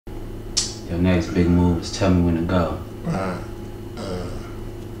Your next big move is Tell Me When to Go. Right.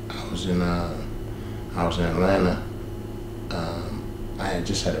 I was in Atlanta. I had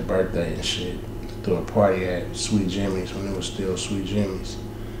just had a birthday and shit. Threw a party at Sweet Jimmy's when it was still Sweet Jimmy's.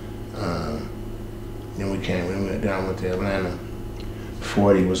 Then we went down, went to Atlanta.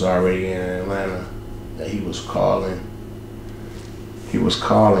 40 was already in Atlanta. That he was calling. He was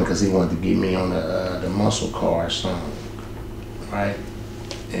calling because he wanted to get me on the Muscle Car song, right?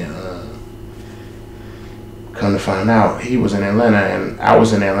 And come to find out, he was in Atlanta and I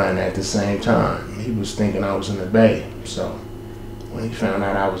was in Atlanta at the same time. He was thinking I was in the Bay. So when he found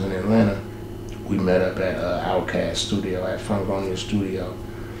out I was in Atlanta, we met up at Outkast Studio, at Funkonia Studio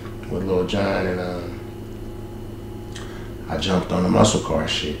with Lil Jon, and I jumped on the Muscle Car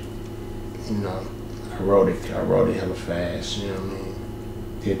shit. You know, I wrote it hella fast, you know what I mean?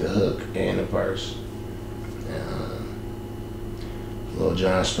 Did the hook and the verse. And Lil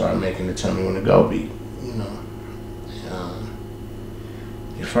Jon started making the Tell Me When to Go beat, you know.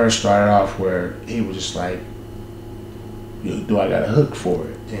 It first started off where he was just like, do I got a hook for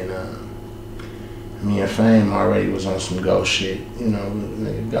it? And me and Fame already was on some go shit, you know,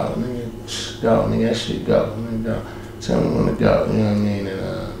 nigga, go, nigga, that shit go, nigga, go. Tell me when to go, you know what I mean? And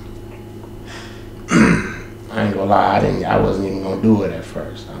I ain't gonna lie, I wasn't even gonna do it at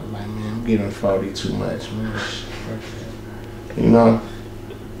first. I was like, man, I'm giving 40 too much, man. You know?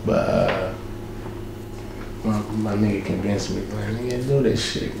 But my nigga convinced me, like, nigga, do this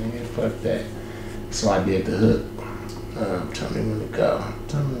shit, nigga, fuck that. So I did the hook. Tell me when to go.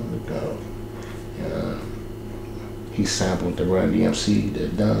 Tell me when to go. And he sampled the Run DMC, the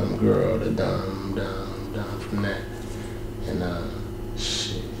dumb girl, the dumb from that. And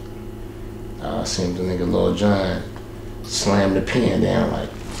shit. I seen the nigga Lil Jon slam the pen down like,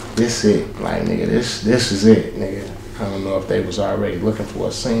 this it. Like, nigga, this is it, nigga. I don't know if they was already looking for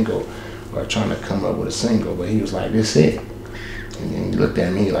a single or trying to come up with a single, but he was like, this it. And then he looked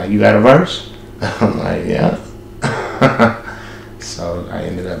at me like, you got a verse? I'm like, yeah. So I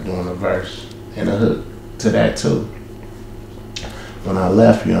ended up doing a verse and a hook to that too. When I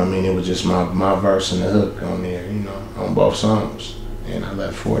left, you know what I mean, it was just my verse and the hook on there, you know, on both songs. And I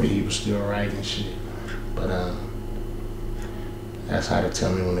left 40, he was still writing shit. But that's how the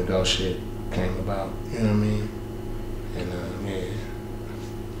Tell Me When to Go shit came about, you know what I mean? And yeah.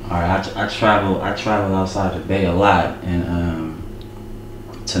 Alright, I travel outside the Bay a lot, and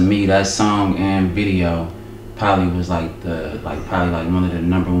to me that song and video probably was like one of the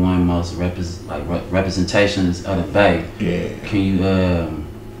 #1 most representations of the Bay. Yeah. Can you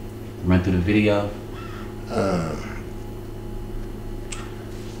run through the video?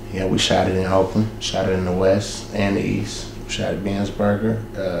 Yeah, we shot it in Oakland, shot it in the West and the East. We shot at Bensburger.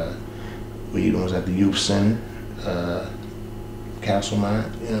 We even was at the Youth Center,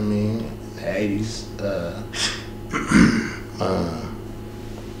 Castlemont, you know what I mean, the 80s.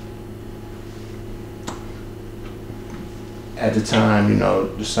 At the time, you know,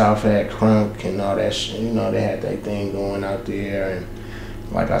 the South had crunk and all that shit, you know, they had that thing going out there, and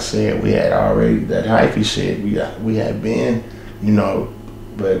like I said, we had already, that hyphy shit, we had been, you know,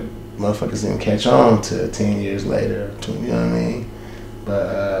 but motherfuckers didn't catch on till 10 years later, you know what I mean?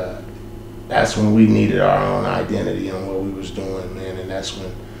 But that's when we needed our own identity on what we was doing, man, and that's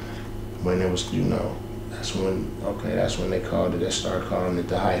when it was, you know, that's when they called it, they started calling it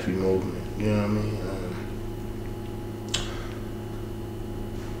the hyphy movement, you know what I mean?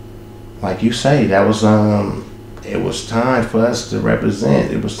 Like you say, that was, it was time for us to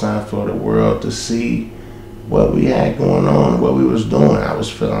represent, it was time for the world to see what we had going on, what we was doing. I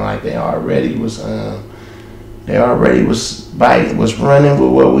was feeling like they already was running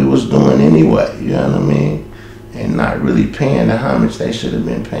with what we was doing anyway, you know what I mean? And not really paying the homage they should have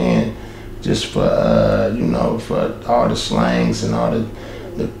been paying, just for you know, for all the slangs and all the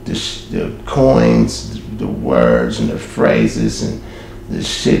coins, the words and the phrases and the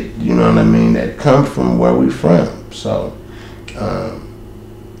shit, you know what I mean, that come from where we from. So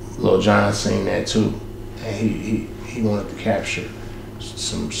Lil Jon seen that too. And he wanted to capture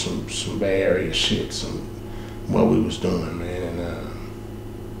some Bay Area shit, what we was doing, man, and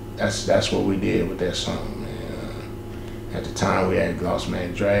that's what we did with that song, man. At the time we had lost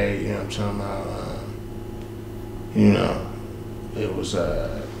Mac Dre, you know what I'm talking about. You know, it was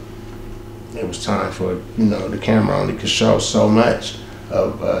time for, you know, the camera only could show so much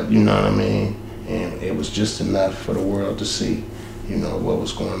of you know what I mean, and it was just enough for the world to see, you know, what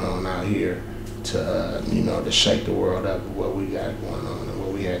was going on out here, to you know, to shake the world up with what we got going on and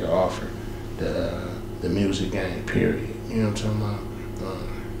what we had to offer the music game, period. You know what I'm talking about?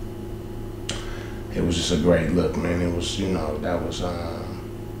 It was just a great look, man. It was, you know, that was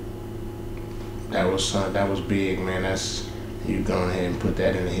that was big, man. That's, you go ahead and put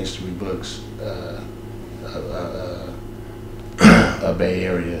that in the history books of Bay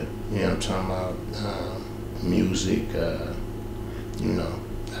Area. You know what I'm talking about? Music. You know,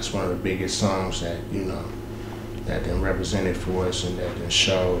 that's one of the biggest songs that, you know, that then represented for us and that then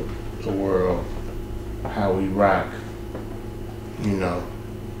showed the world how we rock. You know,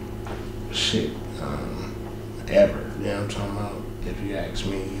 shit, ever. You know what I'm talking about? If you ask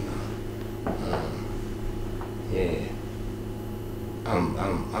me, you know, yeah.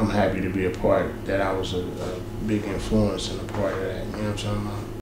 I'm happy to be a part, that I was a big influence and a part of that. You know what I'm talking about?